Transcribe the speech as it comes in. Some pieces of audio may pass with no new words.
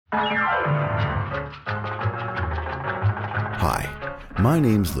Hi, my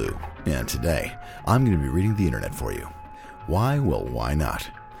name's Lou, and today I'm going to be reading the internet for you. Why? Well, why not?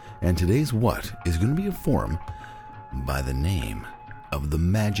 And today's what is going to be a forum by the name of the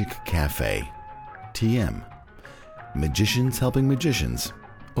Magic Cafe, TM. Magicians helping magicians,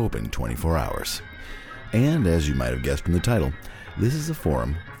 open 24 hours. And as you might have guessed from the title, this is a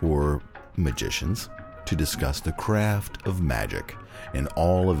forum for magicians to discuss the craft of magic and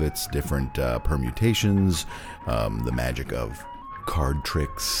all of its different permutations, the magic of card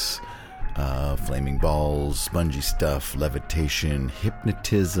tricks, flaming balls, spongy stuff, levitation,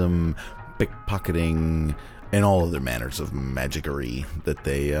 hypnotism, pickpocketing, and all other manners of magicery that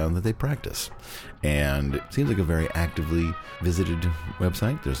they practice. And it seems like a very actively visited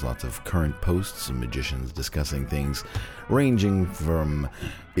website. There's lots of current posts and magicians discussing things ranging from,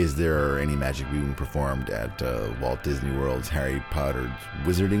 is there any magic being performed at Walt Disney World's Harry Potter's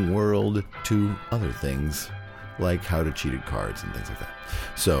Wizarding World, to other things like how to cheat at cards and things like that.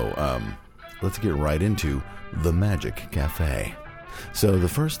 So let's get right into the Magic Cafe. So the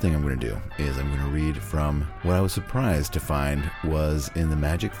first thing I'm going to do is I'm going to read from what I was surprised to find was in the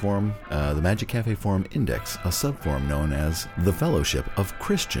Magic Forum, the Magic Cafe Forum Index, a subforum known as the Fellowship of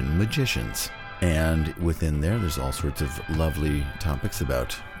Christian Magicians. And within there's all sorts of lovely topics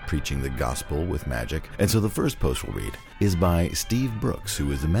about preaching the gospel with magic. And so the first post we'll read is by Steve Brooks,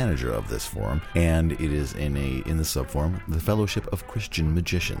 who is the manager of this forum, and it is in the subforum, the Fellowship of Christian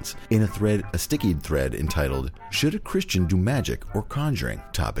Magicians, in a sticky thread entitled, "Should a Christian do magic or conjuring?"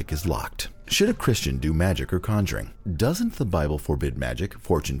 Topic is locked. Should a Christian do magic or conjuring? Doesn't the Bible forbid magic,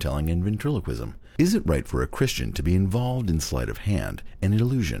 fortune-telling, and ventriloquism? Is it right for a Christian to be involved in sleight of hand and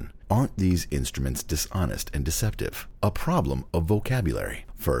illusion? Aren't these instruments dishonest and deceptive? A problem of vocabulary.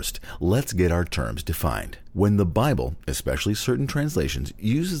 First, let's get our terms defined. When the Bible, especially certain translations,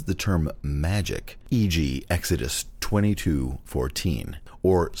 uses the term magic, e.g. Exodus 22:14,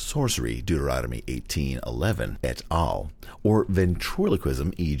 or sorcery, Deuteronomy 18:11 et al., or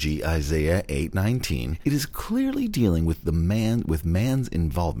ventriloquism, e.g. Isaiah 8:19, it is clearly dealing with man's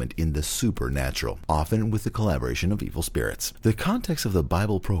involvement in the supernatural, often with the collaboration of evil spirits. The context of the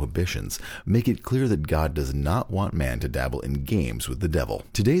Bible prohibitions make it clear that God does not want man to dabble in games with the devil.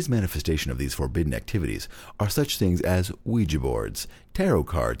 Today's manifestation of these forbidden activities are such things as Ouija boards, tarot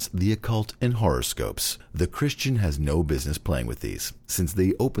cards, the occult, and horoscopes. The Christian has no business playing with these, since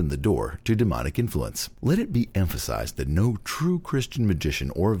they open the door to demonic influence. Let it be emphasized that no true Christian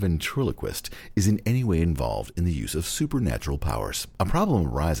magician or ventriloquist is in any way involved in the use of supernatural powers. A problem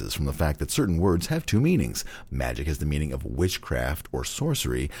arises from the fact that certain words have two meanings. Magic has the meaning of witchcraft or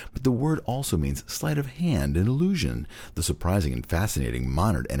sorcery, but the word also means sleight of hand and illusion, the surprising and fascinating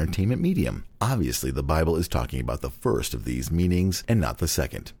modern entertainment medium. Obviously, the Bible is talking about the first of these meanings and not the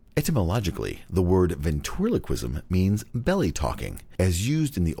second. Etymologically, the word ventriloquism means belly talking. As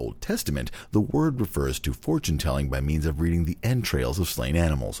used in the Old Testament, the word refers to fortune-telling by means of reading the entrails of slain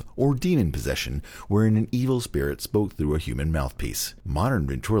animals, or demon possession, wherein an evil spirit spoke through a human mouthpiece. Modern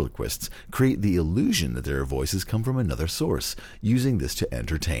ventriloquists create the illusion that their voices come from another source, using this to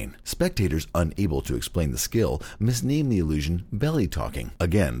entertain. Spectators unable to explain the skill misname the illusion belly talking.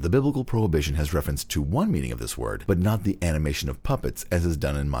 Again, the biblical prohibition has reference to one meaning of this word, but not the animation of puppets as is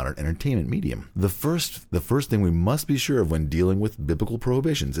done in modern entertainment medium. The first thing we must be sure of when dealing with biblical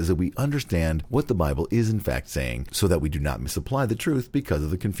prohibitions is that we understand what the Bible is in fact saying, so that we do not misapply the truth because of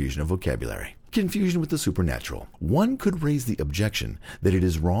the confusion of vocabulary. Confusion with the supernatural. One could raise the objection that it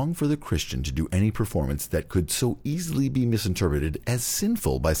is wrong for the Christian to do any performance that could so easily be misinterpreted as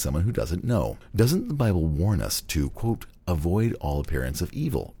sinful by someone who doesn't know. Doesn't the Bible warn us to, quote, avoid all appearance of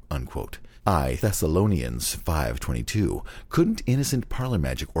evil, unquote? Thessalonians 5:22. Couldn't innocent parlor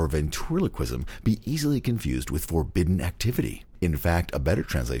magic or ventriloquism be easily confused with forbidden activity? In fact, a better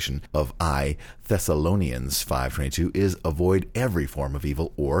translation of Thessalonians 5:22 is avoid every form of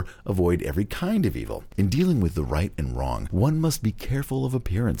evil, or avoid every kind of evil. In dealing with the right and wrong, one must be careful of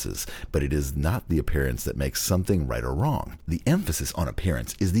appearances, but it is not the appearance that makes something right or wrong. The emphasis on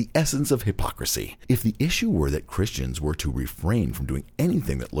appearance is the essence of hypocrisy. If the issue were that Christians were to refrain from doing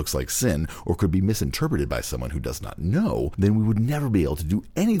anything that looks like sin or could be misinterpreted by someone who does not know, then we would never be able to do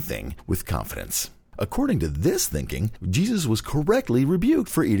anything with confidence. According to this thinking, Jesus was correctly rebuked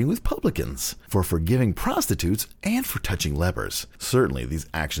for eating with publicans, for forgiving prostitutes, and for touching lepers. Certainly, these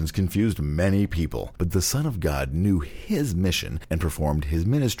actions confused many people, but the Son of God knew his mission and performed his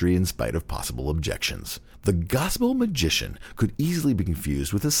ministry in spite of possible objections. The gospel magician could easily be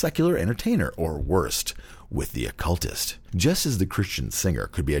confused with a secular entertainer, or worse, with the occultist. Just as the Christian singer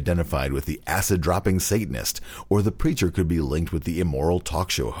could be identified with the acid-dropping Satanist, or the preacher could be linked with the immoral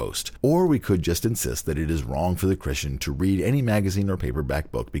talk show host, or we could just insist that it is wrong for the Christian to read any magazine or paperback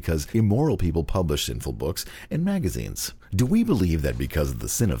book because immoral people publish sinful books and magazines. Do we believe that because of the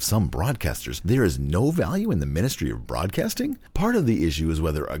sin of some broadcasters, there is no value in the ministry of broadcasting? Part of the issue is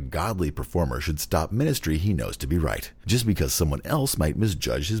whether a godly performer should stop ministry he knows to be right, just because someone else might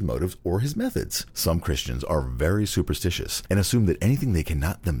misjudge his motives or his methods. Some Christians are very superstitious and assume that anything they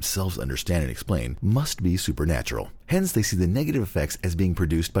cannot themselves understand and explain must be supernatural. Hence, they see the negative effects as being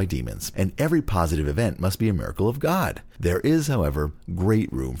produced by demons, and every positive event must be a miracle of God. There is, however,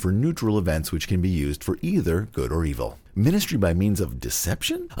 great room for neutral events which can be used for either good or evil. Ministry by means of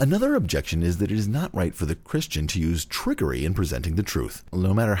deception? Another objection is that it is not right for the Christian to use trickery in presenting the truth,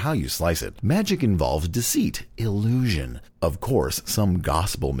 no matter how you slice it. Magic involves deceit, illusion. Of course, some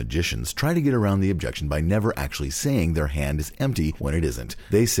gospel magicians try to get around the objection by never actually saying their hand is empty when it isn't.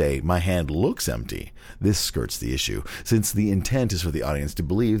 They say, "My hand looks empty." This skirts the issue, since the intent is for the audience to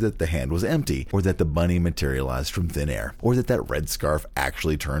believe that the hand was empty, or that the bunny materialized from thin air, or that that red scarf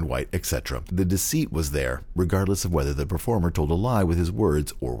actually turned white, etc. The deceit was there, regardless of whether the performer told a lie with his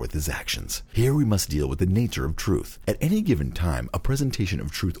words or with his actions. Here we must deal with the nature of truth. At any given time, a presentation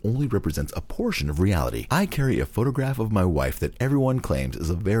of truth only represents a portion of reality. I carry a photograph of my wife that everyone claims is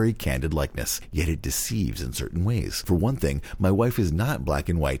a very candid likeness, yet it deceives in certain ways. For one thing, my wife is not black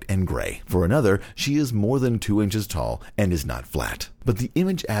and white and gray. For another, she is more than 2 inches tall and is not flat. But the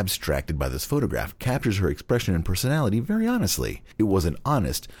image abstracted by this photograph captures her expression and personality very honestly. It was an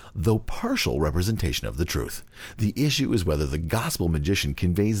honest, though partial, representation of the truth. The issue is whether the gospel magician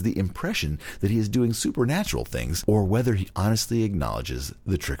conveys the impression that he is doing supernatural things, or whether he honestly acknowledges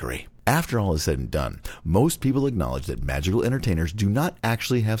the trickery. After all is said and done, most people acknowledge that magical entertainers do not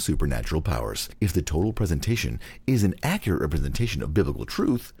actually have supernatural powers. If the total presentation is an accurate representation of biblical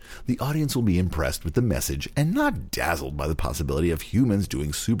truth, the audience will be impressed with the message and not dazzled by the possibility of humans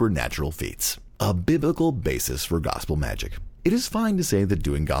doing supernatural feats. A biblical basis for gospel magic. It is fine to say that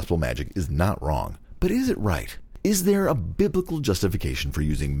doing gospel magic is not wrong, but is it right? Is there a biblical justification for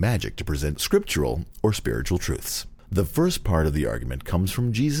using magic to present scriptural or spiritual truths? The first part of the argument comes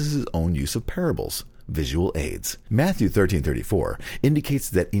from Jesus' own use of parables, visual aids. Matthew 13:34 indicates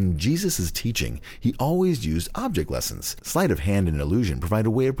that in Jesus' teaching, he always used object lessons. Sleight of hand and illusion provide a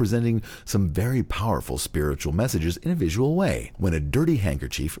way of presenting some very powerful spiritual messages in a visual way. When a dirty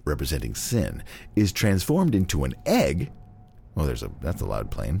handkerchief representing sin is transformed into an egg, that's a loud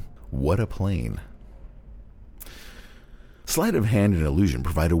plane. What a plane. Sleight of hand and illusion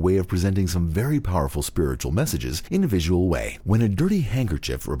provide a way of presenting some very powerful spiritual messages in a visual way. When a dirty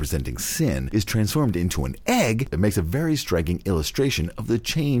handkerchief representing sin is transformed into an egg, it makes a very striking illustration of the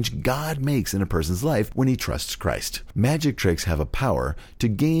change God makes in a person's life when he trusts Christ. Magic tricks have a power to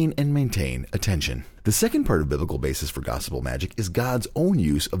gain and maintain attention. The second part of biblical basis for gospel magic is God's own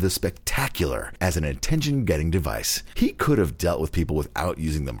use of the spectacular as an attention-getting device. He could have dealt with people without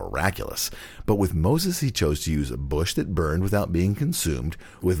using the miraculous, but with Moses he chose to use a bush that burned without being consumed.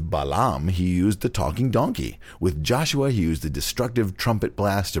 With Balaam he used the talking donkey. With Joshua he used the destructive trumpet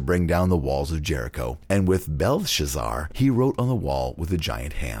blast to bring down the walls of Jericho. And with Belshazzar he wrote on the wall with a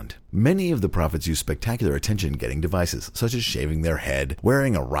giant hand. Many of the prophets use spectacular attention-getting devices, such as shaving their head,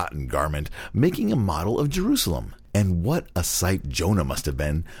 wearing a rotten garment, making a model of Jerusalem. And what a sight Jonah must have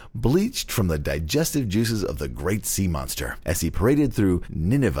been, bleached from the digestive juices of the great sea monster, as he paraded through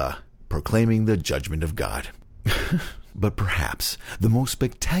Nineveh, proclaiming the judgment of God. But perhaps the most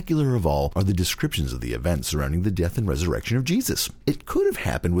spectacular of all are the descriptions of the events surrounding the death and resurrection of Jesus. It could have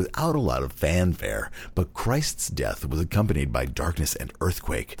happened without a lot of fanfare, but Christ's death was accompanied by darkness and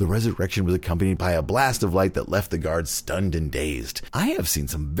earthquake. The resurrection was accompanied by a blast of light that left the guards stunned and dazed. I have seen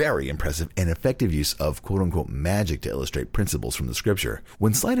some very impressive and effective use of quote-unquote magic to illustrate principles from the scripture.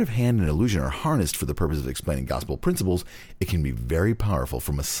 When sleight of hand and illusion are harnessed for the purpose of explaining gospel principles, it can be very powerful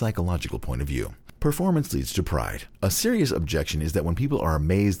from a psychological point of view. Performance leads to pride. A serious objection is that when people are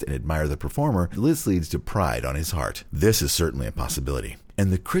amazed and admire the performer, this leads to pride on his heart. This is certainly a possibility.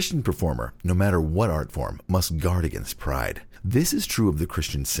 And the Christian performer, no matter what art form, must guard against pride. This is true of the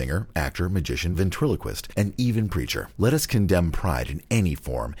Christian singer, actor, magician, ventriloquist, and even preacher. Let us condemn pride in any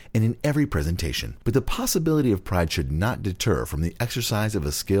form and in every presentation. But the possibility of pride should not deter from the exercise of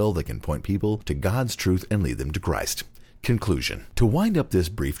a skill that can point people to God's truth and lead them to Christ. Conclusion. To wind up this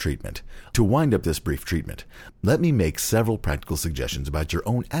brief treatment, let me make several practical suggestions about your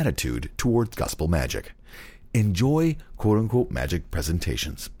own attitude towards gospel magic. Enjoy quote-unquote magic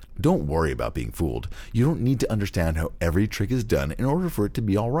presentations. Don't worry about being fooled. You don't need to understand how every trick is done in order for it to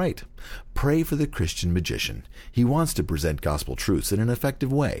be all right. Pray for the Christian magician. He wants to present gospel truths in an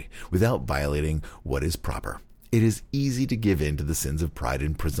effective way without violating what is proper. It is easy to give in to the sins of pride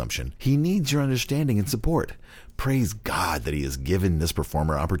and presumption. He needs your understanding and support. Praise God that He has given this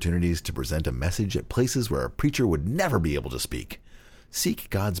performer opportunities to present a message at places where a preacher would never be able to speak. Seek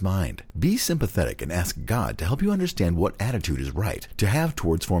God's mind. Be sympathetic and ask God to help you understand what attitude is right to have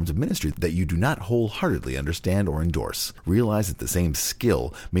towards forms of ministry that you do not wholeheartedly understand or endorse. Realize that the same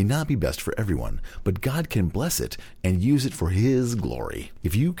skill may not be best for everyone, but God can bless it and use it for His glory.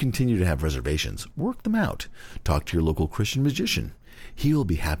 If you continue to have reservations, work them out. Talk to your local Christian magician. He will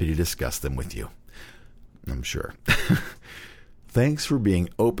be happy to discuss them with you, I'm sure. Thanks for being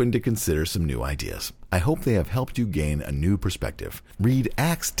open to consider some new ideas. I hope they have helped you gain a new perspective. Read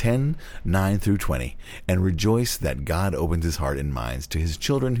Acts 10:9-20 and rejoice that God opens His heart and minds to His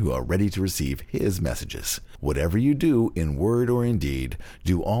children who are ready to receive His messages. Whatever you do, in word or in deed,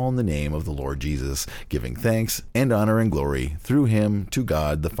 do all in the name of the Lord Jesus, giving thanks and honor and glory through Him to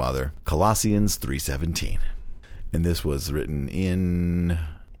God the Father. Colossians 3:17. And this was written in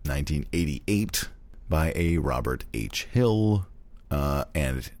 1988 by a Robert H. Hill.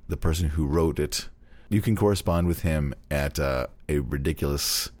 And the person who wrote it, you can correspond with him at a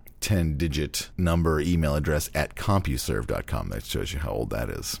ridiculous 10-digit number email address at CompuServe.com. That shows you how old that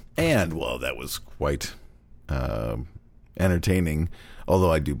is. And, well, that was quite entertaining,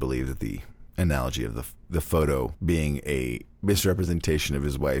 although I do believe that the analogy of the photo being a misrepresentation of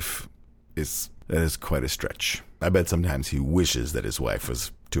his wife is quite a stretch. I bet sometimes he wishes that his wife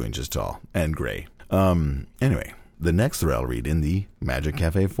was 2 inches tall and gray. Anyway. The next thread I'll read in the Magic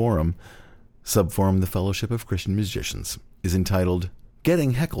Cafe forum, subforum The Fellowship of Christian Magicians, is entitled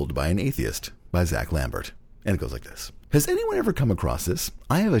Getting Heckled by an Atheist by Zach Lambert. And it goes like this. Has anyone ever come across this?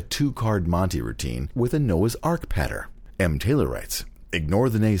 I have a 2-card Monty routine with a Noah's Ark patter. M. Taylor writes, ignore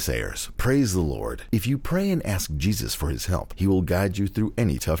the naysayers. Praise the Lord. If you pray and ask Jesus for His help, He will guide you through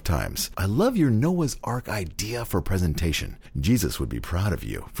any tough times. I love your Noah's Ark idea for presentation. Jesus would be proud of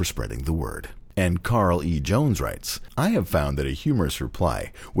you for spreading the word. And Carl E. Jones writes, I have found that a humorous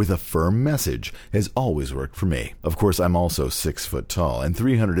reply with a firm message has always worked for me. Of course, I'm also 6 foot tall and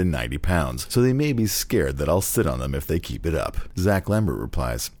 390 pounds, so they may be scared that I'll sit on them if they keep it up. Zach Lambert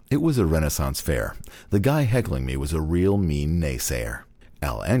replies, it was a Renaissance fair. The guy heckling me was a real mean naysayer.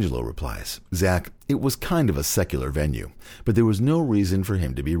 Al Angelo replies, Zach, it was kind of a secular venue, but there was no reason for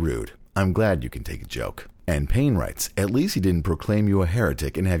him to be rude. I'm glad you can take a joke. And Payne writes, at least he didn't proclaim you a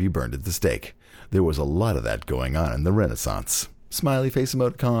heretic and have you burned at the stake. There was a lot of that going on in the Renaissance. Smiley face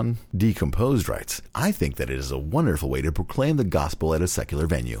emoticon. Decomposed writes, I think that it is a wonderful way to proclaim the gospel at a secular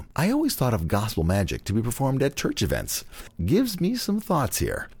venue. I always thought of gospel magic to be performed at church events. Gives me some thoughts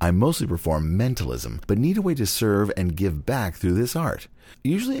here. I mostly perform mentalism, but need a way to serve and give back through this art.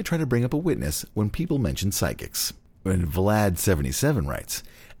 Usually I try to bring up a witness when people mention psychics. And Vlad77 writes,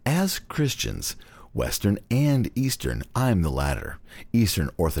 as Christians, Western and Eastern, I'm the latter, Eastern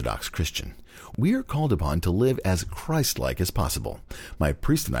Orthodox Christian. We are called upon to live as Christ-like as possible. My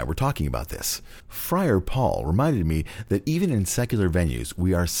priest and I were talking about this. Friar Paul reminded me that even in secular venues,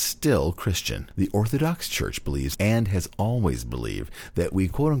 we are still Christian. The Orthodox Church believes and has always believed that we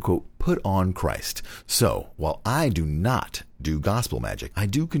quote-unquote put on Christ. So, while I do not do gospel magic, I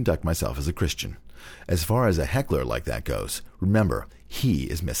do conduct myself as a Christian. As far as a heckler like that goes, remember, he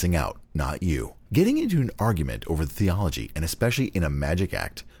is missing out, not you. Getting into an argument over theology, and especially in a magic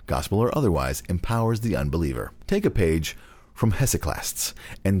act, gospel or otherwise, empowers the unbeliever. Take a page from Hesychasts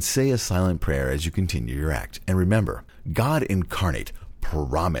and say a silent prayer as you continue your act. And remember, God incarnate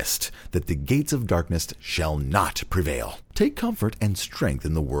promised that the gates of darkness shall not prevail. Take comfort and strength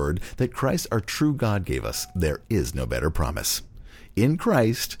in the word that Christ our true God gave us. There is no better promise. In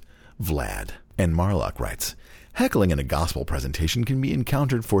Christ, Vlad. And Marlock writes, heckling in a gospel presentation can be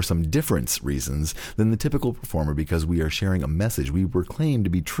encountered for some different reasons than the typical performer because we are sharing a message we proclaim to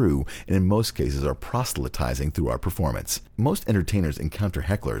be true and in most cases are proselytizing through our performance. Most entertainers encounter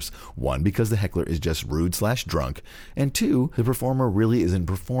hecklers, 1, because the heckler is just rude/drunk, and 2, the performer really isn't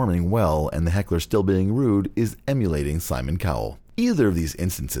performing well and the heckler still being rude is emulating Simon Cowell. Either of these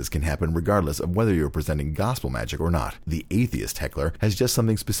instances can happen regardless of whether you're presenting gospel magic or not. The atheist heckler has just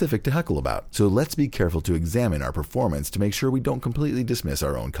something specific to heckle about, so let's be careful to examine our performance to make sure we don't completely dismiss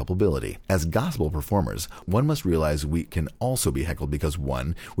our own culpability. As gospel performers, one must realize we can also be heckled because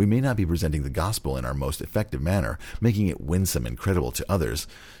 1, we may not be presenting the gospel in our most effective manner, making it winsome and credible to others.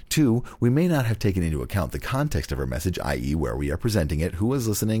 2, we may not have taken into account the context of our message, i.e. where we are presenting it, who is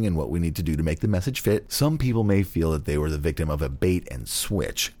listening, and what we need to do to make the message fit. Some people may feel that they were the victim of a bait bait and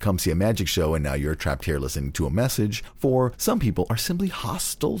switch. Come see a magic show and now you're trapped here listening to a message. For some people are simply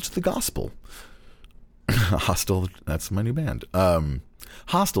hostile to the gospel. Hostile, that's my new band.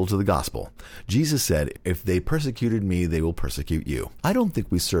 Hostile to the gospel. Jesus said, if they persecuted me, they will persecute you. I don't think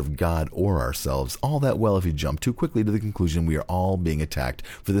we serve God or ourselves all that well if you jump too quickly to the conclusion we are all being attacked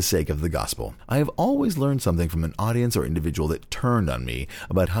for the sake of the gospel. I have always learned something from an audience or individual that turned on me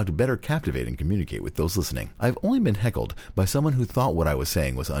about how to better captivate and communicate with those listening. I've only been heckled by someone who thought what I was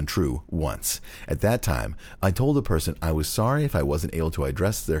saying was untrue once. At that time, I told the person I was sorry if I wasn't able to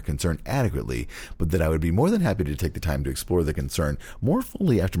address their concern adequately, but that I would be more than happy to take the time to explore the concern more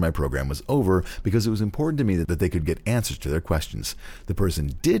fully after my program was over, because it was important to me that they could get answers to their questions. The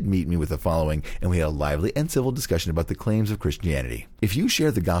person did meet me with the following, and we had a lively and civil discussion about the claims of Christianity. If you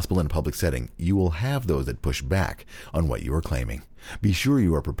share the gospel in a public setting, you will have those that push back on what you are claiming. Be sure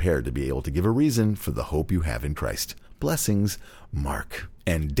you are prepared to be able to give a reason for the hope you have in Christ. Blessings, Mark.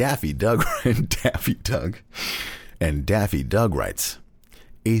 And Daffy Doug writes,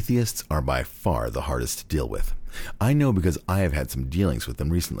 atheists are by far the hardest to deal with. I know because I have had some dealings with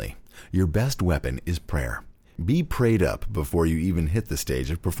them recently. Your best weapon is prayer. Be prayed up before you even hit the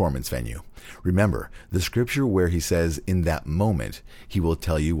stage of performance venue. Remember the scripture where he says, in that moment, he will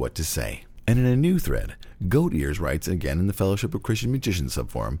tell you what to say. And in a new thread, Goat Ears writes, again in the Fellowship of Christian Magicians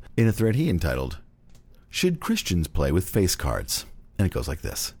subforum, in a thread he entitled, Should Christians Play with Face Cards? And it goes like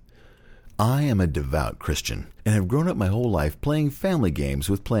this. I am a devout Christian and have grown up my whole life playing family games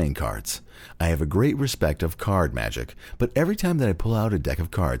with playing cards. I have a great respect of card magic, but every time that I pull out a deck of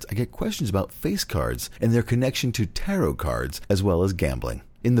cards, I get questions about face cards and their connection to tarot cards as well as gambling.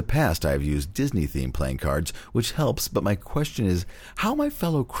 In the past, I have used Disney-themed playing cards, which helps, but my question is how my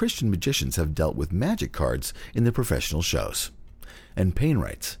fellow Christian magicians have dealt with magic cards in their professional shows. And Payne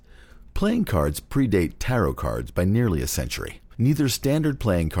writes, playing cards predate tarot cards by nearly a century. Neither standard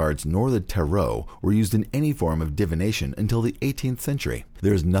playing cards nor the tarot were used in any form of divination until the 18th century.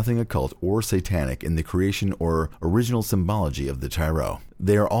 There is nothing occult or satanic in the creation or original symbology of the tarot.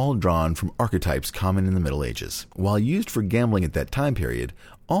 They are all drawn from archetypes common in the Middle Ages. While used for gambling at that time period,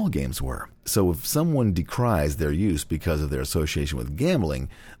 all games were. So if someone decries their use because of their association with gambling,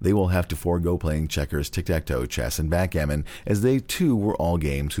 they will have to forego playing checkers, tic-tac-toe, chess, and backgammon, as they too were all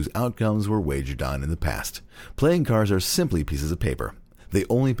games whose outcomes were wagered on in the past. Playing cards are simply pieces of paper. They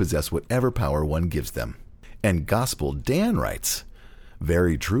only possess whatever power one gives them. And Gospel Dan writes,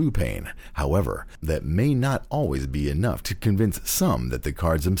 very true, Payne. However, that may not always be enough to convince some that the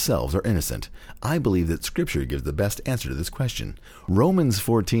cards themselves are innocent. I believe that Scripture gives the best answer to this question. Romans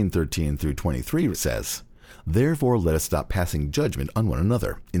 14:13 through 23 says, Therefore let us stop passing judgment on one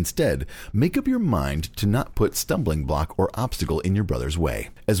another. Instead, make up your mind to not put stumbling block or obstacle in your brother's way.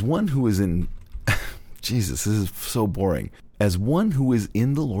 As one who is in... Jesus, this is so boring. As one who is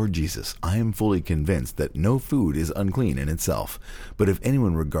in the Lord Jesus, I am fully convinced that no food is unclean in itself. But if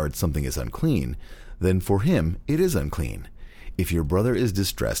anyone regards something as unclean, then for him it is unclean. If your brother is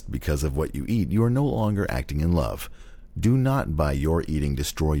distressed because of what you eat, you are no longer acting in love. Do not by your eating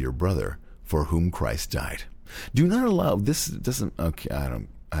destroy your brother, for whom Christ died. Do not allow... This doesn't... Okay,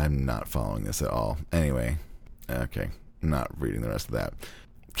 I'm not following this at all. Anyway, okay, I'm not reading the rest of that.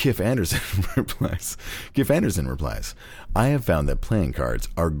 Kif Anderson replies, I have found that playing cards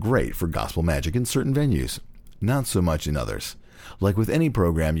are great for gospel magic in certain venues, not so much in others. Like with any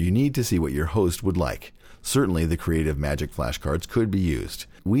program, you need to see what your host would like. Certainly, the creative magic flashcards could be used.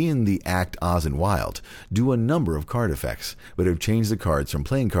 We in the Act Oz and Wild do a number of card effects, but have changed the cards from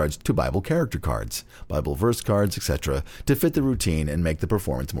playing cards to Bible character cards, Bible verse cards, etc., to fit the routine and make the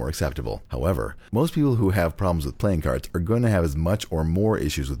performance more acceptable. However, most people who have problems with playing cards are going to have as much or more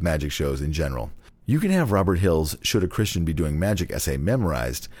issues with magic shows in general. You can have Robert Hill's Should a Christian Be Doing Magic essay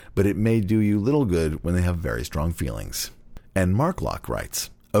memorized, but it may do you little good when they have very strong feelings. And Mark Locke writes,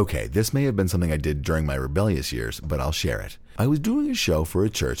 Okay, this may have been something I did during my rebellious years, but I'll share it. I was doing a show for a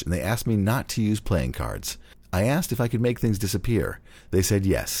church and they asked me not to use playing cards. I asked if I could make things disappear. They said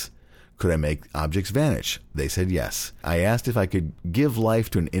yes. Could I make objects vanish? They said yes. I asked if I could give life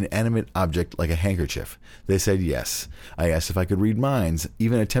to an inanimate object like a handkerchief. They said yes. I asked if I could read minds,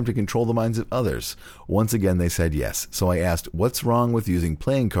 even attempt to control the minds of others. Once again, they said yes. So I asked, what's wrong with using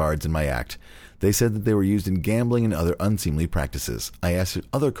playing cards in my act? They said that they were used in gambling and other unseemly practices. I asked if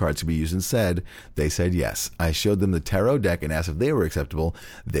other cards could be used instead. They said yes. I showed them the tarot deck and asked if they were acceptable.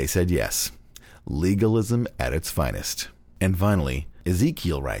 They said yes. Legalism at its finest. And finally,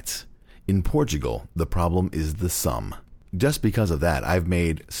 Ezekiel writes, in Portugal, the problem is the sum. Just because of that, I've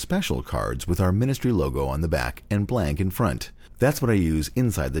made special cards with our ministry logo on the back and blank in front. That's what I use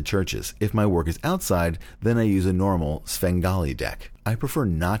inside the churches. If my work is outside, then I use a normal Svengali deck. I prefer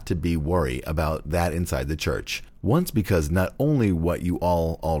not to be worried about that inside the church. Once because not only what you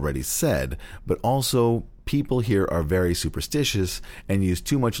all already said, but also people here are very superstitious and use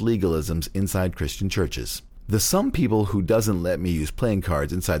too much legalisms inside Christian churches. The some people who doesn't let me use playing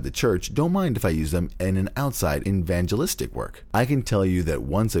cards inside the church don't mind if I use them in an outside evangelistic work. I can tell you that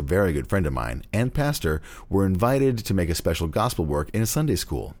once a very good friend of mine and pastor were invited to make a special gospel work in a Sunday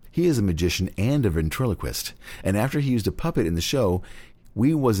school. He is a magician and a ventriloquist, and after he used a puppet in the show,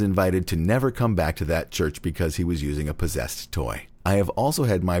 we was invited to never come back to that church because he was using a possessed toy. I have also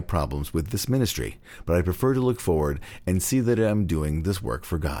had my problems with this ministry, but I prefer to look forward and see that I'm doing this work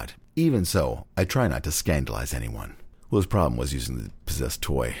for God. Even so, I try not to scandalize anyone. Well, his problem was using the possessed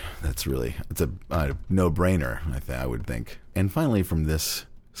toy. It's a no-brainer, I would think. And finally, from this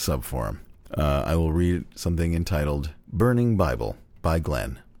subforum, I will read something entitled Burning Bible by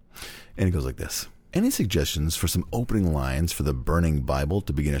Glenn. And it goes like this. Any suggestions for some opening lines for the Burning Bible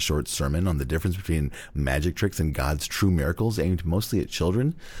to begin a short sermon on the difference between magic tricks and God's true miracles aimed mostly at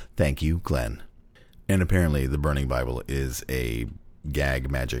children? Thank you, Glenn. And apparently the Burning Bible is a gag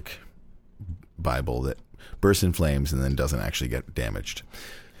magic Bible that bursts in flames and then doesn't actually get damaged.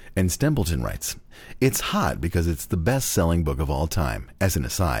 And Stempleton writes, it's hot because it's the best-selling book of all time. As an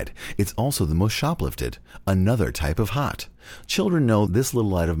aside, it's also the most shoplifted. Another type of hot. Children know this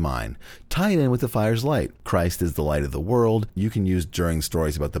little light of mine. Tie it in with the fire's light. Christ is the light of the world. You can use during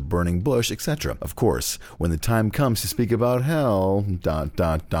stories about the burning bush, etc. Of course, when the time comes to speak about hell, ...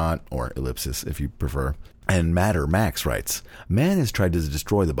 or ellipsis if you prefer. And Matter Max writes, man has tried to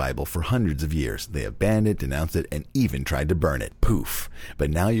destroy the Bible for hundreds of years. They have banned it, denounced it, and even tried to burn it. Poof. But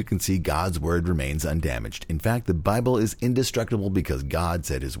now you can see God's word remains undamaged. In fact, the Bible is indestructible because God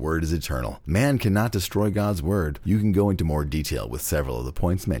said his word is eternal. Man cannot destroy God's word. You can go into more detail with several of the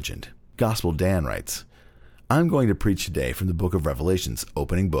points mentioned. Gospel Dan writes, I'm going to preach today from the book of Revelations,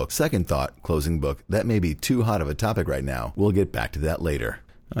 opening book, second thought, closing book. That may be too hot of a topic right now. We'll get back to that later.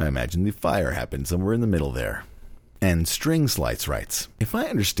 I imagine the fire happened somewhere in the middle there. And String Slice writes, if I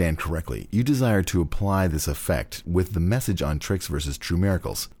understand correctly, you desire to apply this effect with the message on tricks versus true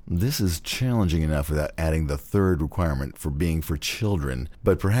miracles. This is challenging enough without adding the third requirement for being for children,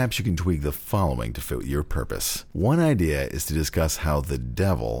 but perhaps you can tweak the following to fit your purpose. One idea is to discuss how the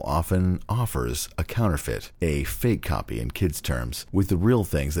devil often offers a counterfeit, a fake copy in kids' terms, with the real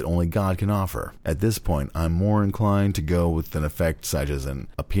things that only God can offer. At this point, I'm more inclined to go with an effect such as an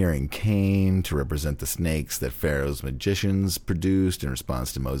appearing cane to represent the snakes that Pharaoh's magicians produced in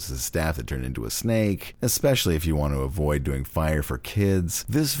response to Moses' staff that turned into a snake, especially if you want to avoid doing fire for kids.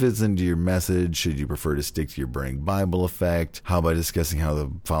 This fits into your message. Should you prefer to stick to your burning Bible effect? How about discussing how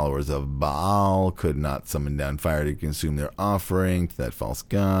the followers of Baal could not summon down fire to consume their offering to that false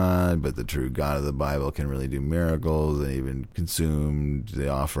god, but the true God of the Bible can really do miracles and even consumed the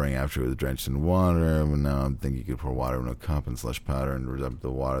offering after it was drenched in water. But now I think you could pour water in a cup and slush powder and the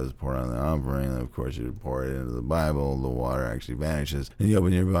water is poured on the offering. And of course, you pour it into the Bible. The water actually vanishes. And you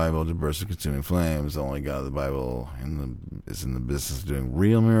open your Bible to burst of consuming flames. The only God of the Bible is in the business of doing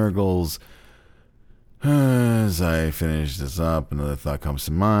real miracles. As I finish this up, another thought comes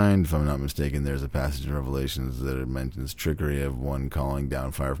to mind. If I'm not mistaken, there's a passage in Revelations that it mentions trickery of one calling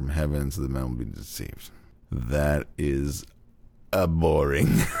down fire from heaven so that men will be deceived. That is boring.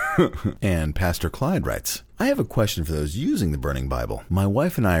 And Pastor Clyde writes, I have a question for those using the Burning Bible. My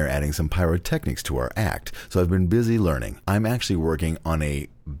wife and I are adding some pyrotechnics to our act, so I've been busy learning. I'm actually working on a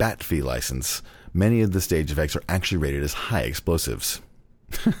BATFI license. Many of the stage effects are actually rated as high explosives.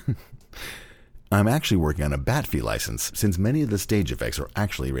 I'm actually working on a BATFI license, since many of the stage effects are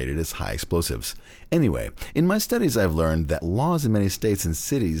actually rated as high explosives. Anyway, in my studies I've learned that laws in many states and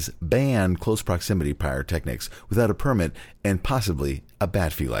cities ban close proximity pyrotechnics without a permit and possibly a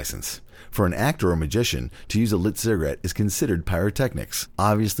BATFI license. For an actor or magician, to use a lit cigarette is considered pyrotechnics.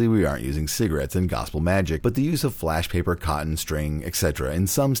 Obviously, we aren't using cigarettes in gospel magic, but the use of flash paper, cotton, string, etc. in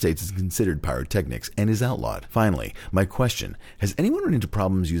some states is considered pyrotechnics and is outlawed. Finally, my question, has anyone run into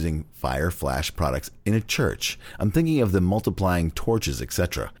problems using fire flash products in a church? I'm thinking of the multiplying torches,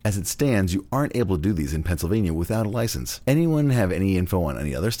 etc. As it stands, you aren't able to do these in Pennsylvania without a license. Anyone have any info on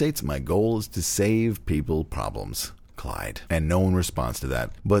any other states? My goal is to save people problems. Clyde. And no one responds to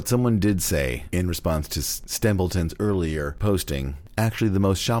that. But someone did say, in response to Stempleton's earlier posting, actually the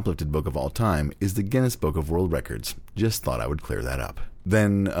most shoplifted book of all time is the Guinness Book of World Records. Just thought I would clear that up.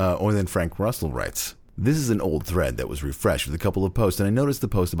 Then Frank Russell writes, this is an old thread that was refreshed with a couple of posts, and I noticed the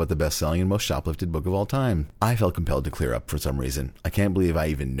post about the best-selling and most shoplifted book of all time. I felt compelled to clear up for some reason. I can't believe I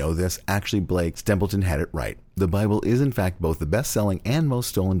even know this. Actually, Blake, Stempleton had it right. The Bible is in fact both the best-selling and most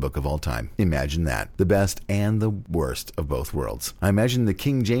stolen book of all time. Imagine that. The best and the worst of both worlds. I imagine the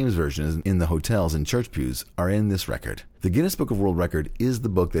King James Version in the hotels and church pews are in this record. The Guinness Book of World Record is the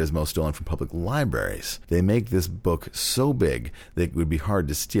book that is most stolen from public libraries. They make this book so big that it would be hard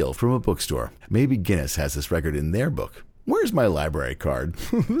to steal from a bookstore. Maybe Guinness has this record in their book. Where's my library card?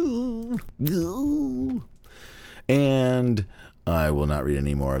 And I will not read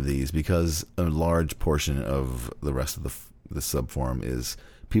any more of these because a large portion of the rest of the subforum is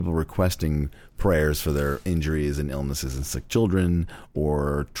people requesting prayers for their injuries and illnesses and sick children,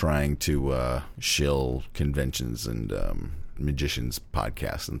 or trying to shill conventions and magicians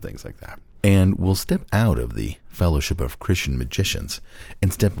podcasts and things like that. And we'll step out of the Fellowship of Christian Magicians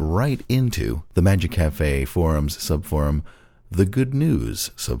and step right into the Magic Cafe forums subforum, the Good News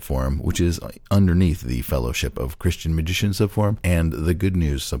subforum, which is underneath the Fellowship of Christian Magicians subforum, and the Good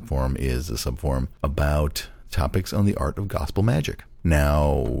News subforum is a subforum about topics on the art of gospel magic.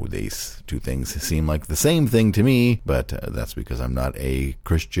 Now, these two things seem like the same thing to me, but that's because I'm not a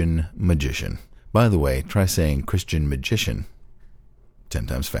Christian magician. By the way, try saying Christian magician 10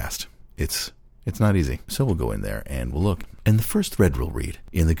 times fast. It's not easy. So we'll go in there and we'll look. And the first thread we'll read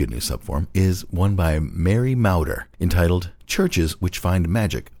in the Good News subforum is one by Mary Mauder, entitled Churches Which Find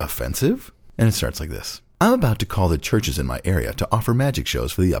Magic Offensive? And it starts like this. I'm about to call the churches in my area to offer magic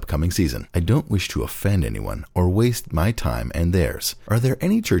shows for the upcoming season. I don't wish to offend anyone or waste my time and theirs. Are there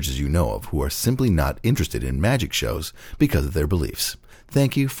any churches you know of who are simply not interested in magic shows because of their beliefs?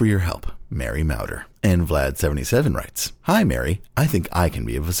 Thank you for your help, Mary Mauder. And Vlad77 writes, Hi, Mary. I think I can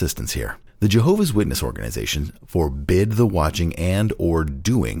be of assistance here. The Jehovah's Witness organization forbid the watching and or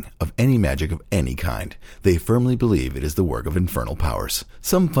doing of any magic of any kind. They firmly believe it is the work of infernal powers.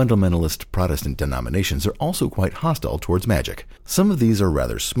 Some fundamentalist Protestant denominations are also quite hostile towards magic. Some of these are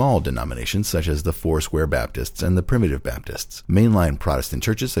rather small denominations, such as the Foursquare Baptists and the Primitive Baptists. Mainline Protestant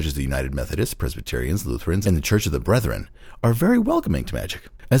churches, such as the United Methodists, Presbyterians, Lutherans, and the Church of the Brethren, are very welcoming to magic.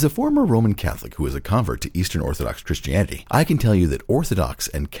 As a former Roman Catholic who is a convert to Eastern Orthodox Christianity, I can tell you that Orthodox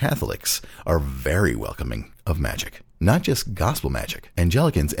and Catholics are very welcoming of magic. Not just gospel magic.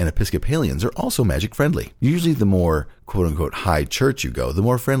 Anglicans and Episcopalians are also magic friendly. Usually the more quote-unquote high church you go, the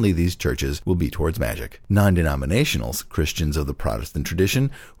more friendly these churches will be towards magic. Non-denominationals, Christians of the Protestant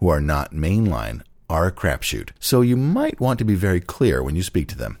tradition who are not mainline, are a crapshoot, so you might want to be very clear when you speak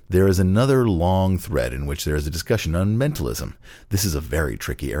to them. There is another long thread in which there is a discussion on mentalism. This is a very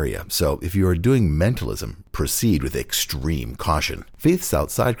tricky area, so if you are doing mentalism, proceed with extreme caution. Faiths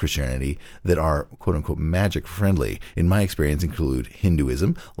outside Christianity that are quote-unquote magic friendly, in my experience, include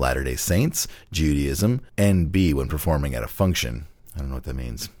Hinduism, Latter-day Saints, Judaism, and when performing at a function. I don't know what that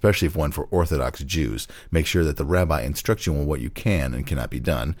means, especially if one for Orthodox Jews. Make sure that the rabbi instructs you on what you can and cannot be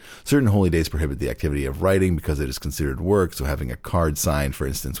done. Certain holy days prohibit the activity of writing because it is considered work, so having a card signed, for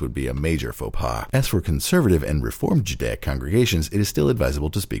instance, would be a major faux pas. As for conservative and Reformed Judaic congregations, it is still advisable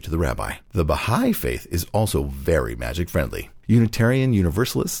to speak to the rabbi. The Baha'i faith is also very magic-friendly. Unitarian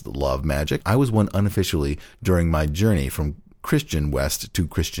Universalists love magic. I was one unofficially during my journey from Christian West to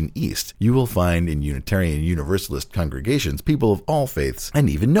Christian East. You will find in Unitarian Universalist congregations people of all faiths and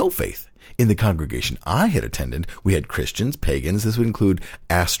even no faith. In the congregation I had attended, we had Christians, pagans, this would include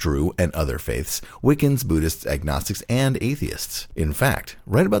Astru and other faiths, Wiccans, Buddhists, agnostics, and atheists. In fact,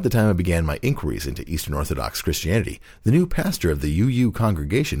 right about the time I began my inquiries into Eastern Orthodox Christianity, the new pastor of the UU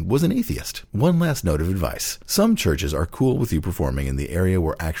congregation was an atheist. One last note of advice. Some churches are cool with you performing in the area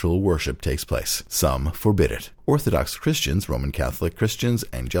where actual worship takes place. Some forbid it. Orthodox Christians, Roman Catholic Christians,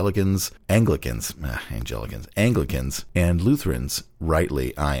 Anglicans, and Lutherans,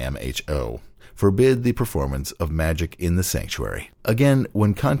 rightly IMHO, forbid the performance of magic in the sanctuary. Again,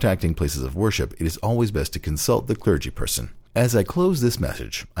 when contacting places of worship, it is always best to consult the clergy person. As I close this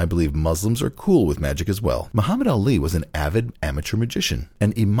message, I believe Muslims are cool with magic as well. Muhammad Ali was an avid amateur magician.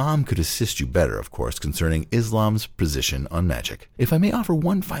 An imam could assist you better, of course, concerning Islam's position on magic. If I may offer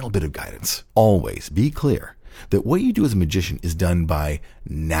one final bit of guidance, always be clear that what you do as a magician is done by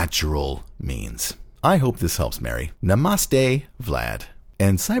natural means. I hope this helps, Mary. Namaste, Vlad.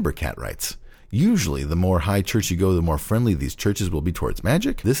 And Cybercat writes, usually the more high church you go, the more friendly these churches will be towards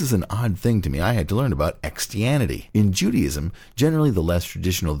magic. This is an odd thing to me. I had to learn about Xtianity. In Judaism, generally the less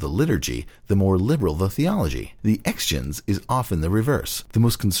traditional the liturgy, the more liberal the theology. The Xtians is often the reverse. The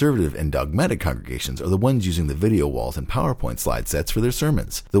most conservative and dogmatic congregations are the ones using the video walls and PowerPoint slide sets for their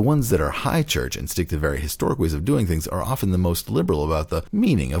sermons. The ones that are high church and stick to very historic ways of doing things are often the most liberal about the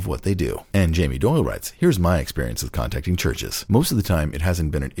meaning of what they do. And Jamie Doyle writes, here's my experience with contacting churches. Most of the time, it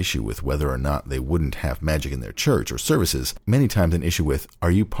hasn't been an issue with whether or not not they wouldn't have magic in their church or services, many times an issue with,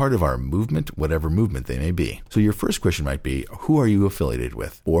 are you part of our movement, whatever movement they may be? So your first question might be, who are you affiliated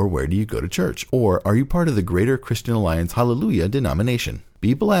with? Or where do you go to church? Or are you part of the Greater Christian Alliance Hallelujah denomination?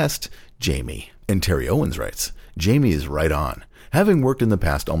 Be blessed, Jamie. And Terry Owens writes, Jamie is right on. Having worked in the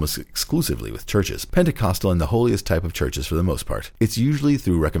past almost exclusively with churches, Pentecostal and the holiest type of churches for the most part, it's usually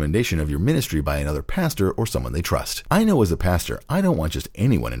through recommendation of your ministry by another pastor or someone they trust. I know as a pastor, I don't want just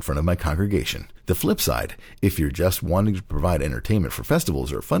anyone in front of my congregation. The flip side, if you're just wanting to provide entertainment for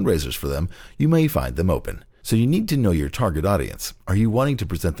festivals or fundraisers for them, you may find them open. So you need to know your target audience. Are you wanting to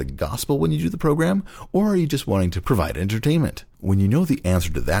present the gospel when you do the program, or are you just wanting to provide entertainment? When you know the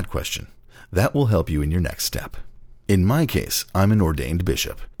answer to that question, that will help you in your next step. In my case, I'm an ordained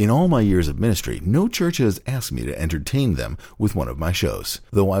bishop. In all my years of ministry, no church has asked me to entertain them with one of my shows,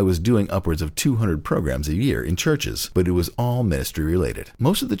 though I was doing upwards of 200 programs a year in churches, but it was all ministry related.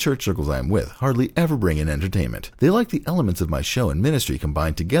 Most of the church circles I'm with hardly ever bring in entertainment. They like the elements of my show and ministry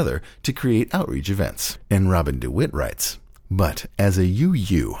combined together to create outreach events. And Robin DeWitt writes, but as a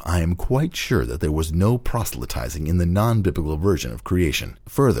UU, I am quite sure that there was no proselytizing in the non-biblical version of creation.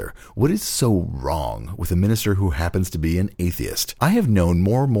 Further, what is so wrong with a minister who happens to be an atheist? I have known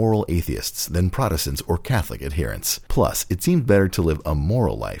more moral atheists than Protestants or Catholic adherents. Plus, it seems better to live a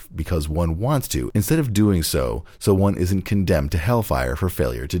moral life because one wants to, instead of doing so one isn't condemned to hellfire for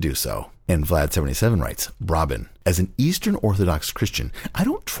failure to do so. And Vlad77 writes, Robin, as an Eastern Orthodox Christian, I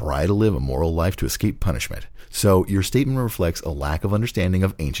don't try to live a moral life to escape punishment. So your statement reflects a lack of understanding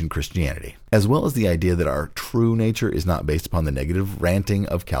of ancient Christianity, as well as the idea that our true nature is not based upon the negative ranting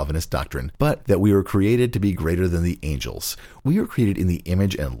of Calvinist doctrine, but that we were created to be greater than the angels. We are created in the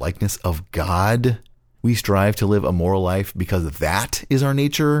image and likeness of God. We strive to live a moral life because that is our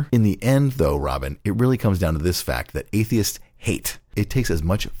nature. In the end, though, Robin, it really comes down to this fact that atheists hate. It takes as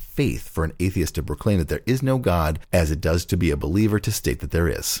much faith for an atheist to proclaim that there is no God as it does to be a believer to state that there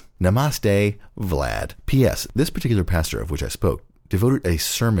is. Namaste, Vlad. P.S. This particular pastor of which I spoke devoted a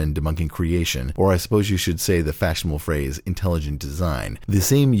sermon debunking creation, or I suppose you should say the fashionable phrase, intelligent design. The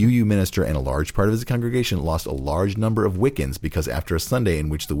same UU minister and a large part of his congregation lost a large number of Wiccans because after a Sunday in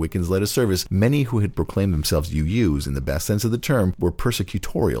which the Wiccans led a service, many who had proclaimed themselves UUs in the best sense of the term were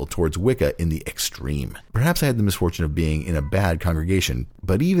persecutorial towards Wicca in the extreme. Perhaps I had the misfortune of being in a bad congregation,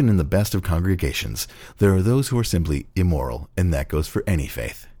 but even in the best of congregations, there are those who are simply immoral, and that goes for any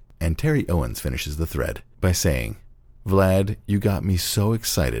faith. And Terry Owens finishes the thread by saying, Vlad, you got me so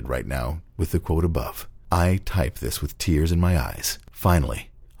excited right now with the quote above. I type this with tears in my eyes.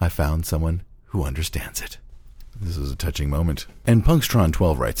 Finally, I found someone who understands it. This is a touching moment. And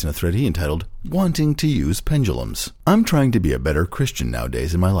Punkstron12 writes in a thread he entitled, Wanting to Use Pendulums. I'm trying to be a better Christian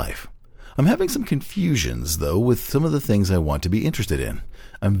nowadays in my life. I'm having some confusions, though, with some of the things I want to be interested in.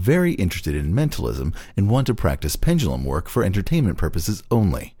 I'm very interested in mentalism and want to practice pendulum work for entertainment purposes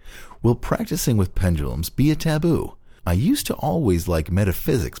only. Will practicing with pendulums be a taboo? I used to always like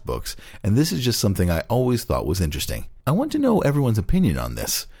metaphysics books, and this is just something I always thought was interesting. I want to know everyone's opinion on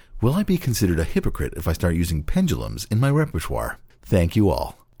this. Will I be considered a hypocrite if I start using pendulums in my repertoire? Thank you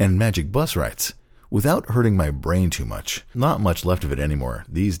all. And Magic Bus writes, without hurting my brain too much, not much left of it anymore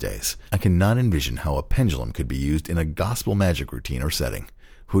these days, I cannot envision how a pendulum could be used in a gospel magic routine or setting.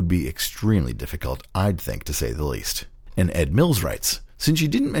 It would be extremely difficult, I'd think, to say the least. And Ed Mills writes, since you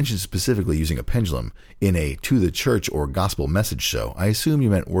didn't mention specifically using a pendulum in a to the church or gospel message show, I assume you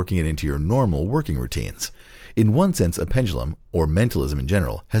meant working it into your normal working routines. In one sense, a pendulum, or mentalism in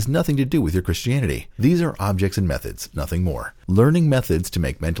general, has nothing to do with your Christianity. These are objects and methods, nothing more. Learning methods to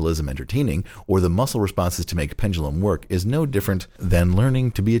make mentalism entertaining, or the muscle responses to make pendulum work, is no different than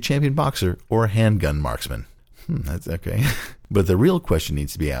learning to be a champion boxer or a handgun marksman. That's okay. But the real question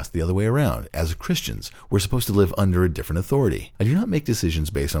needs to be asked the other way around. As Christians, we're supposed to live under a different authority. I do not make decisions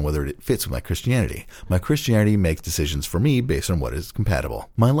based on whether it fits with my Christianity. My Christianity makes decisions for me based on what is compatible.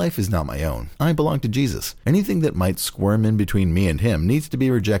 My life is not my own. I belong to Jesus. Anything that might squirm in between me and him needs to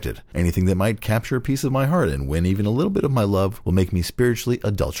be rejected. Anything that might capture a piece of my heart and win even a little bit of my love will make me spiritually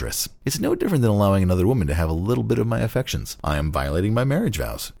adulterous. It's no different than allowing another woman to have a little bit of my affections. I am violating my marriage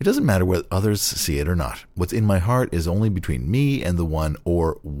vows. It doesn't matter whether others see it or not. What's in my heart is only between me and the one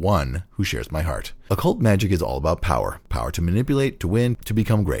or one who shares my heart. Occult magic is all about power. Power to manipulate, to win, to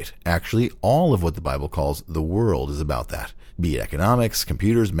become great. Actually, all of what the Bible calls the world is about that. Be it economics,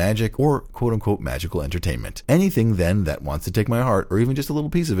 computers, magic, or quote-unquote magical entertainment. Anything then that wants to take my heart, or even just a little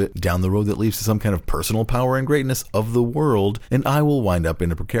piece of it, down the road that leads to some kind of personal power and greatness of the world, and I will wind up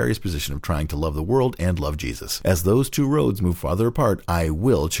in a precarious position of trying to love the world and love Jesus. As those two roads move farther apart, I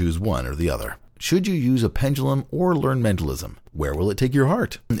will choose one or the other. Should you use a pendulum or learn mentalism? Where will it take your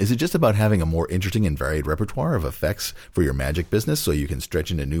heart? Is it just about having a more interesting and varied repertoire of effects for your magic business so you can stretch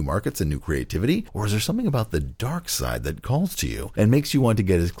into new markets and new creativity? Or is there something about the dark side that calls to you and makes you want to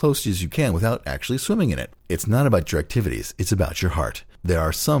get as close as you can without actually swimming in it? It's not about your activities, it's about your heart. There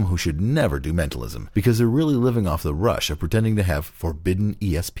are some who should never do mentalism because they're really living off the rush of pretending to have forbidden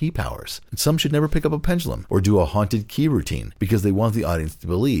ESP powers. And some should never pick up a pendulum or do a haunted key routine because they want the audience to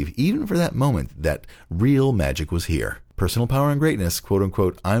believe, even for that moment, that real magic was here. Personal power and greatness, quote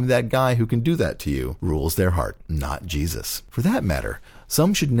unquote, I'm that guy who can do that to you, rules their heart, not Jesus. For that matter,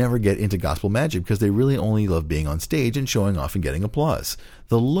 some should never get into gospel magic because they really only love being on stage and showing off and getting applause.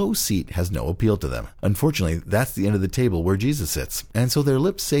 The low seat has no appeal to them. Unfortunately, that's the end of the table where Jesus sits. And so their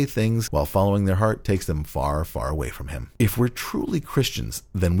lips say things while following their heart takes them far, far away from him. If we're truly Christians,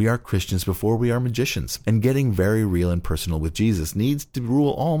 then we are Christians before we are magicians. And getting very real and personal with Jesus needs to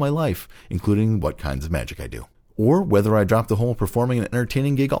rule all my life, including what kinds of magic I do. Or whether I drop the whole performing and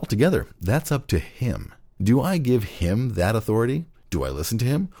entertaining gig altogether. That's up to him. Do I give him that authority? Do I listen to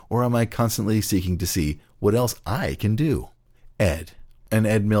him? Or am I constantly seeking to see what else I can do? Ed. And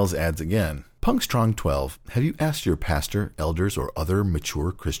Ed Mills adds again, Punkstrong 12, have you asked your pastor, elders, or other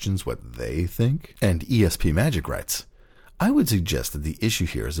mature Christians what they think? And ESP Magic writes, I would suggest that the issue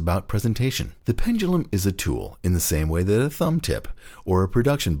here is about presentation. The pendulum is a tool in the same way that a thumb tip or a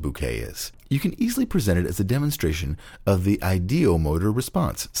production bouquet is. You can easily present it as a demonstration of the ideomotor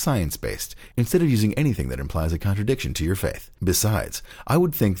response, science-based, instead of using anything that implies a contradiction to your faith. Besides, I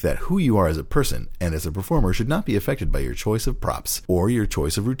would think that who you are as a person and as a performer should not be affected by your choice of props or your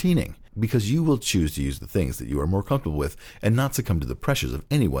choice of routining, because you will choose to use the things that you are more comfortable with and not succumb to the pressures of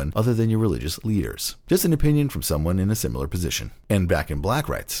anyone other than your religious leaders. Just an opinion from someone in a similar position. And Back in Black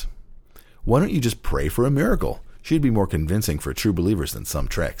writes, why don't you just pray for a miracle? She'd be more convincing for true believers than some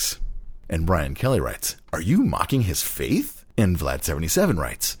tricks. And Brian Kelly writes, are you mocking his faith? And Vlad77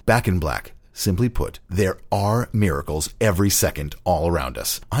 writes, Back in Black, simply put, there are miracles every second all around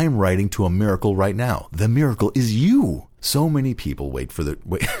us. I am writing to a miracle right now. The miracle is you. So many people wait for the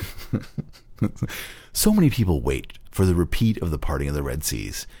repeat of the parting of the Red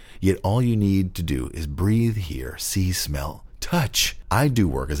Seas. Yet all you need to do is breathe, hear, see, smell, touch. I do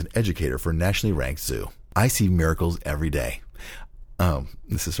work as an educator for a nationally ranked zoo. I see miracles every day.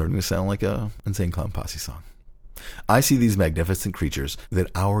 This is starting to sound like a Insane Clown Posse song. I see these magnificent creatures that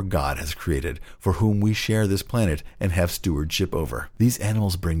our God has created, for whom we share this planet and have stewardship over. These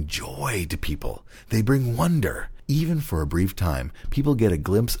animals bring joy to people. They bring wonder. Even for a brief time, people get a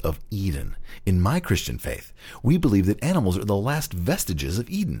glimpse of Eden. In my Christian faith, we believe that animals are the last vestiges of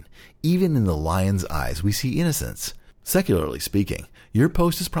Eden. Even in the lion's eyes, we see innocence. Secularly speaking, your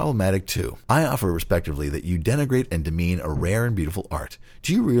post is problematic too. I offer respectively that you denigrate and demean a rare and beautiful art.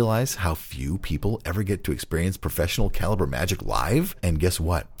 Do you realize how few people ever get to experience professional caliber magic live? And guess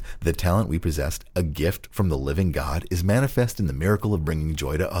what? The talent we possessed, a gift from the living God, is manifest in the miracle of bringing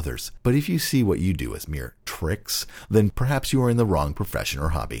joy to others. But if you see what you do as mere tricks, then perhaps you are in the wrong profession or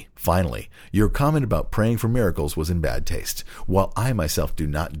hobby. Finally, your comment about praying for miracles was in bad taste. While I myself do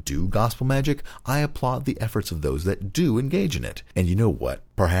not do gospel magic, I applaud the efforts of those that do engage in it. And you know what?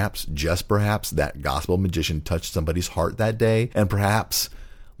 Perhaps, just perhaps, that gospel magician touched somebody's heart that day, and perhaps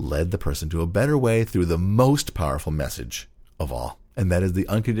led the person to a better way through the most powerful message of all. And that is the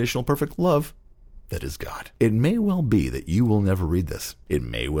unconditional perfect love that is God. It may well be that you will never read this. It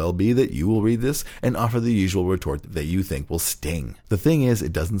may well be that you will read this and offer the usual retort that you think will sting. The thing is,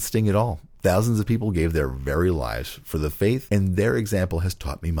 it doesn't sting at all. Thousands of people gave their very lives for the faith, and their example has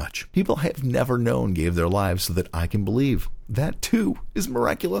taught me much. People I have never known gave their lives so that I can believe. That, too, is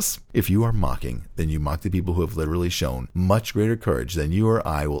miraculous. If you are mocking, then you mock the people who have literally shown much greater courage than you or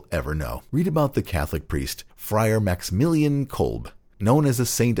I will ever know. Read about the Catholic priest, Friar Maximilian Kolbe, known as the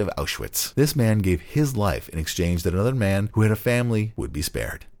Saint of Auschwitz. This man gave his life in exchange that another man who had a family would be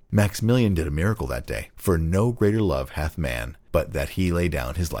spared. Maximilian did a miracle that day, for no greater love hath man, but that he lay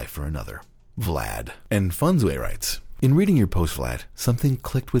down his life for another. Vlad. And Funzway writes, in reading your post, Vlad, something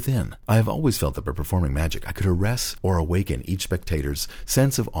clicked within. I have always felt that by performing magic, I could arrest or awaken each spectator's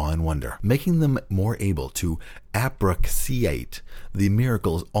sense of awe and wonder, making them more able to appreciate the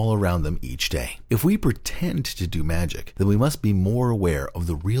miracles all around them each day. If we pretend to do magic, then we must be more aware of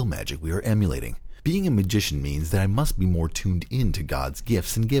the real magic we are emulating. Being a magician means that I must be more tuned in to God's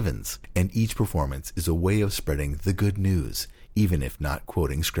gifts and givens, and each performance is a way of spreading the good news, even if not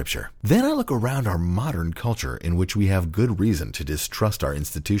quoting scripture. Then I look around our modern culture in which we have good reason to distrust our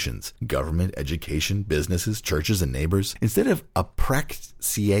institutions, government, education, businesses, churches, and neighbors. Instead of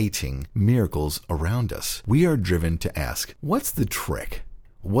appreciating miracles around us, we are driven to ask, what's the trick?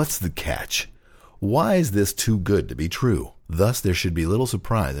 What's the catch? Why is this too good to be true? Thus, there should be little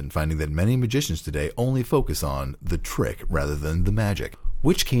surprise in finding that many magicians today only focus on the trick rather than the magic.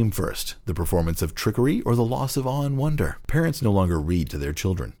 Which came first, the performance of trickery or the loss of awe and wonder? Parents no longer read to their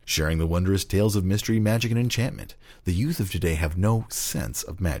children, sharing the wondrous tales of mystery, magic, and enchantment. The youth of today have no sense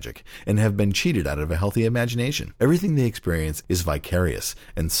of magic and have been cheated out of a healthy imagination. Everything they experience is vicarious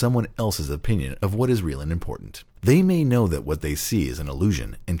and someone else's opinion of what is real and important. They may know that what they see is an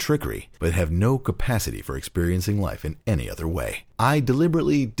illusion and trickery, but have no capacity for experiencing life in any other way. I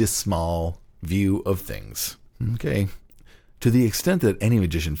deliberately dismal view of things. Okay. To the extent that any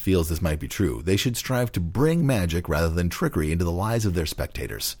magician feels this might be true, they should strive to bring magic rather than trickery into the lives of their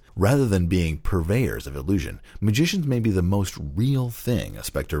spectators. Rather than being purveyors of illusion, magicians may be the most real thing a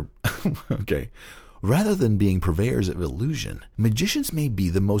specter... Rather than being purveyors of illusion, magicians may be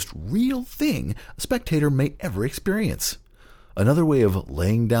the most real thing a spectator may ever experience. Another way of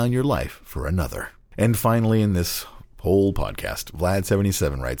laying down your life for another. And finally, in this whole podcast,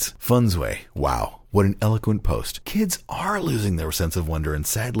 Vlad77 writes, Funsway, wow. What an eloquent post. Kids are losing their sense of wonder, and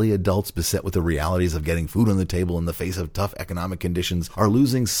sadly, adults beset with the realities of getting food on the table in the face of tough economic conditions are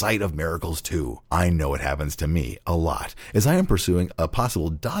losing sight of miracles too. I know it happens to me a lot, as I am pursuing a possible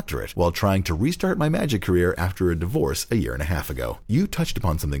doctorate while trying to restart my magic career after a divorce a year and a half ago. You touched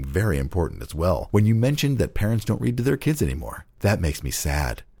upon something very important as well when you mentioned that parents don't read to their kids anymore. That makes me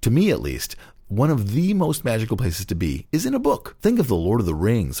sad. To me, at least, one of the most magical places to be is in a book. Think of The Lord of the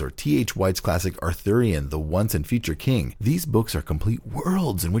Rings or T.H. White's classic Arthurian, The Once and Future King. These books are complete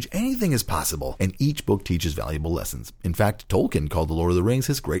worlds in which anything is possible, and each book teaches valuable lessons. In fact, Tolkien called The Lord of the Rings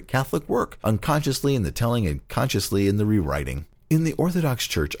his great Catholic work, unconsciously in the telling and consciously in the rewriting. In the Orthodox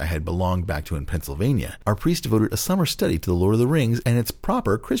Church I had belonged back to in Pennsylvania, our priest devoted a summer study to The Lord of the Rings and its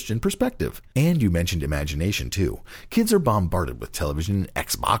proper Christian perspective. And you mentioned imagination too. Kids are bombarded with television,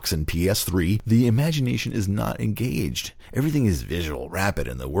 Xbox, and PS3. The imagination is not engaged. Everything is visual, rapid,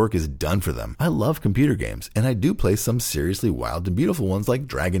 and the work is done for them. I love computer games, and I do play some seriously wild and beautiful ones like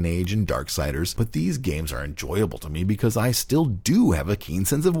Dragon Age and Darksiders, but these games are enjoyable to me because I still do have a keen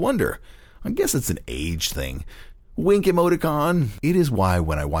sense of wonder. I guess it's an age thing. Wink emoticon. It is why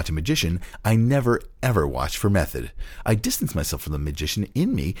when I watch a magician, I never ever watch for method. I distance myself from the magician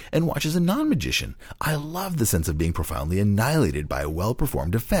in me and watch as a non-magician. I love the sense of being profoundly annihilated by a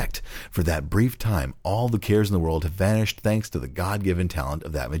well-performed effect. For that brief time, all the cares in the world have vanished thanks to the God-given talent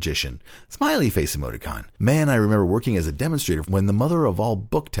of that magician. Smiley face emoticon. Man, I remember working as a demonstrator when the mother of all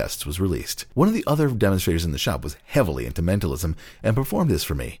book tests was released. One of the other demonstrators in the shop was heavily into mentalism and performed this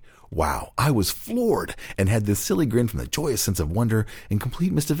for me. Wow, I was floored and had this silly grin from the joyous sense of wonder and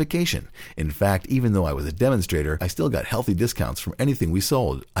complete mystification. In fact, even though I was a demonstrator, I still got healthy discounts from anything we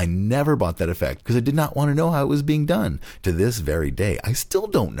sold. I never bought that effect because I did not want to know how it was being done. To this very day, I still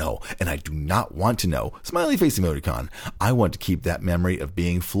don't know, and I do not want to know. Smiley face emoticon. I want to keep that memory of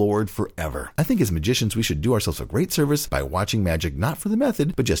being floored forever. I think as magicians, we should do ourselves a great service by watching magic not for the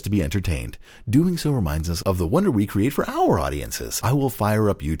method, but just to be entertained. Doing so reminds us of the wonder we create for our audiences. I will fire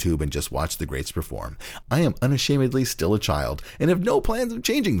up YouTube and just watch the greats perform. I am unashamedly still a child and have no plans of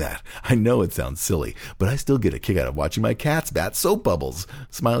changing that. I know it sounds silly, but I still get a kick out of watching my cats bat soap bubbles.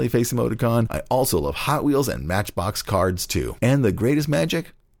 Smiley face emoticon. I also love Hot Wheels and Matchbox cards too. And the greatest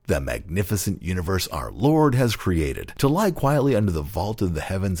magic? The magnificent universe our Lord has created. To lie quietly under the vault of the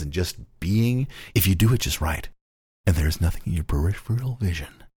heavens and just being, if you do it just right, and there is nothing in your peripheral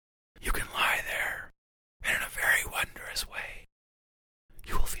vision, you can lie there, and in a very wondrous way,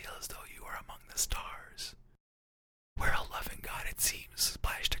 you will feel as though you are among the stars, where a loving God, it seems,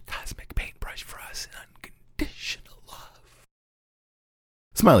 splashed a cosmic paintbrush for us in unconditional love.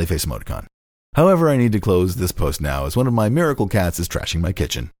 Smiley face emoticon. However, I need to close this post now as one of my miracle cats is trashing my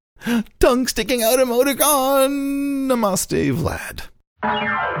kitchen. Tongue sticking out emoticon! Namaste, Vlad.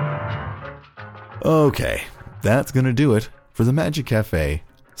 Okay, that's gonna do it for the Magic Cafe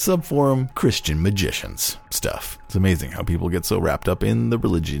subforum Christian magicians stuff. It's amazing how people get so wrapped up in the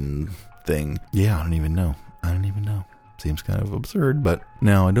religion thing. Yeah, I don't even know. Seems kind of absurd, but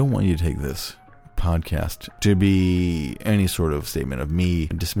now I don't want you to take this podcast to be any sort of statement of me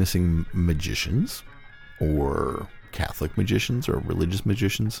dismissing magicians or Catholic magicians or religious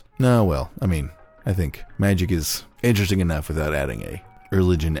magicians. No, well, I mean, I think magic is interesting enough without adding a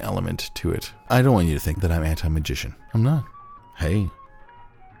religion element to it. I don't want you to think that I'm anti-magician. I'm not. Hey,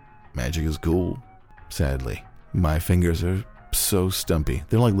 magic is cool. Sadly, my fingers are so stumpy.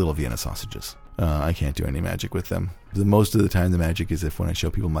 They're like little Vienna sausages. I can't do any magic with them. Most of the time, the magic is when I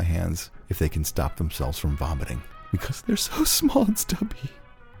show people my hands, if they can stop themselves from vomiting. Because they're so small and stumpy.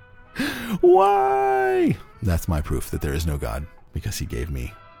 Why? That's my proof that there is no God, because he gave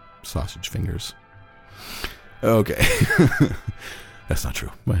me sausage fingers. Okay. That's not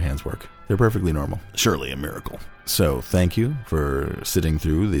true. My hands work. They're perfectly normal. Surely a miracle. So thank you for sitting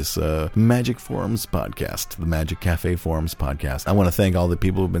through this Magic Forums podcast, the Magic Cafe Forums podcast. I want to thank all the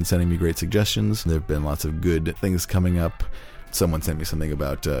people who've been sending me great suggestions. There have been lots of good things coming up. Someone sent me something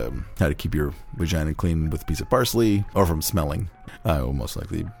about how to keep your vagina clean with a piece of parsley or from smelling. I will most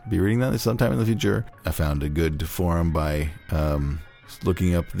likely be reading that sometime in the future. I found a good forum by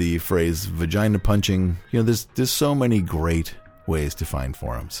looking up the phrase vagina punching. There's so many great ways to find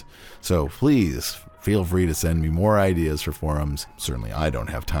forums. So please feel free to send me more ideas for forums. Certainly I don't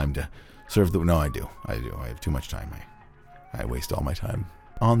have time to surf no, I do. I have too much time. I waste all my time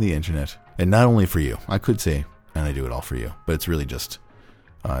on the internet. And not only for you. I could say, and I do it all for you, but it's really just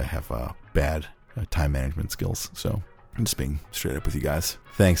I have bad time management skills. So I'm just being straight up with you guys.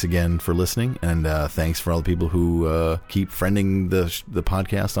 Thanks again for listening, and thanks for all the people who keep friending the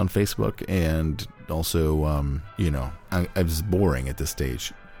podcast on Facebook, and also, it's boring at this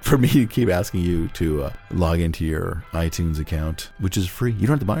stage for me to keep asking you to log into your iTunes account, which is free. You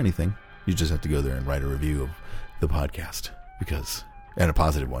don't have to buy anything. You just have to go there and write a review of the podcast, and a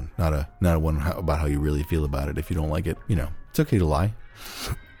positive one, not a one about how you really feel about it. If you don't like it, it's okay to lie.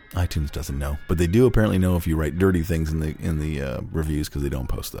 iTunes doesn't know, but they do apparently know if you write dirty things in the reviews, because they don't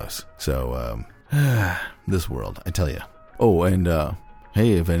post those. So this world, I tell you. Oh, and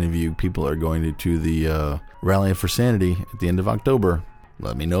hey, if any of you people are going to the Rally for Sanity at the end of October,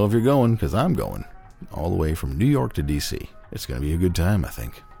 let me know if you're going, because I'm going all the way from New York to DC. It's going to be a good time, I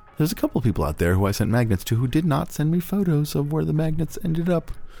think. There's a couple of people out there who I sent magnets to who did not send me photos of where the magnets ended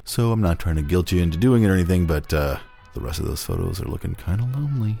up. So I'm not trying to guilt you into doing it or anything, but the rest of those photos are looking kind of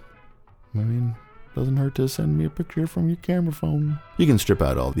lonely. I mean, doesn't hurt to send me a picture from your camera phone. You can strip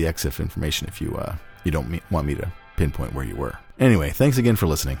out all the EXIF information if you don't want me to pinpoint where you were. Anyway, thanks again for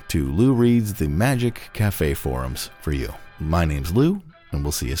listening to Lou Reads the Magic Cafe Forums for you. My name's Lou, and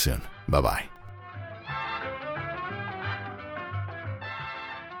we'll see you soon. Bye-bye.